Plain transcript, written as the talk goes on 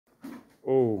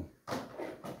Oh,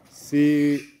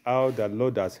 see how the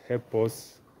Lord has helped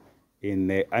us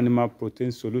in Animal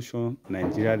Protein Solution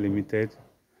Nigeria Limited.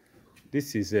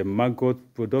 This is a maggot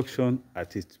production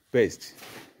at its best.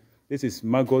 This is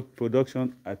maggot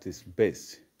production at its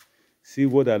best. See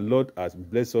what the Lord has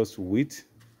blessed us with.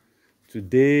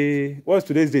 Today, what's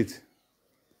today's date?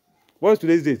 What's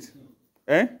today's date?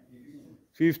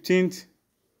 15th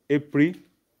April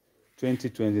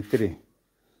 2023.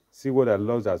 See what the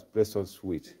Lord has blessed us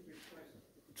with.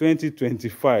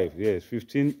 2025, yes,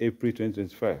 15 April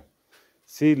 2025.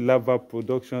 See larva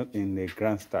production in a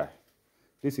grand style.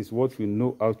 This is what we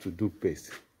know how to do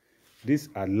best. These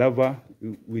are larva.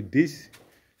 With this,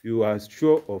 you are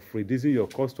sure of reducing your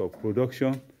cost of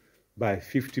production by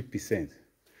 50%.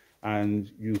 And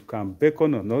you can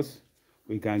beckon on us.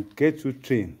 We can get you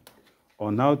trained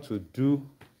on how to do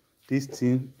this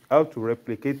thing, how to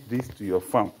replicate this to your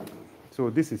farm. So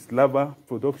this is larva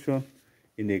production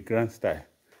in a grand style.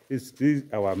 This is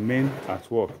our men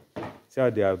at work. See how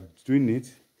they are doing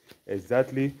it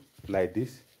exactly like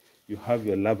this. You have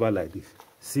your larva like this.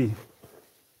 See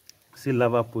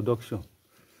larva production.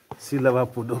 See larva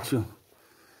production.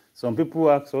 Some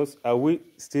people ask us, are we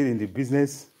still in the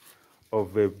business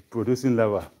of producing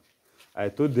larva? I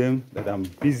told them that I'm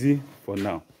busy for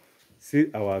now.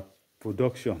 See our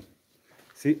production.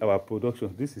 See our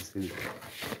production. This is the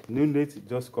new net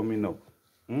just coming up.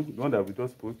 The one that we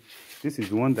just put. This is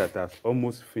the one that has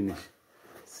almost finished.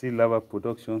 See larva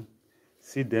production.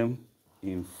 See them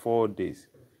in 4 days.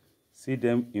 See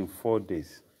them in 4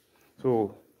 days.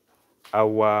 So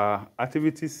our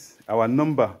activities, our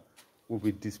number will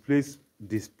be displayed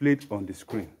on the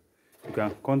screen. You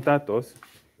can contact us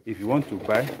if you want to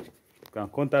buy. You can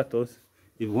contact us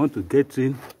if you want to get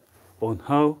in on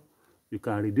how you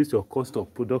can reduce your cost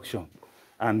of production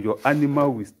and your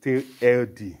animal will stay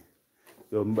healthy.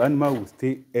 Your animal will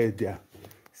stay healthier.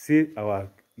 See our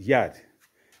yard,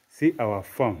 see our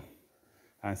farm,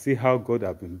 and see how God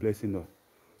has been blessing us.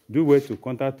 Do well to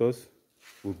contact us.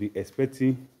 We'll be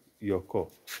expecting your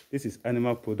call. This is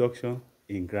animal production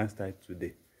in grand style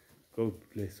today. God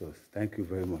bless us. Thank you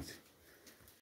very much.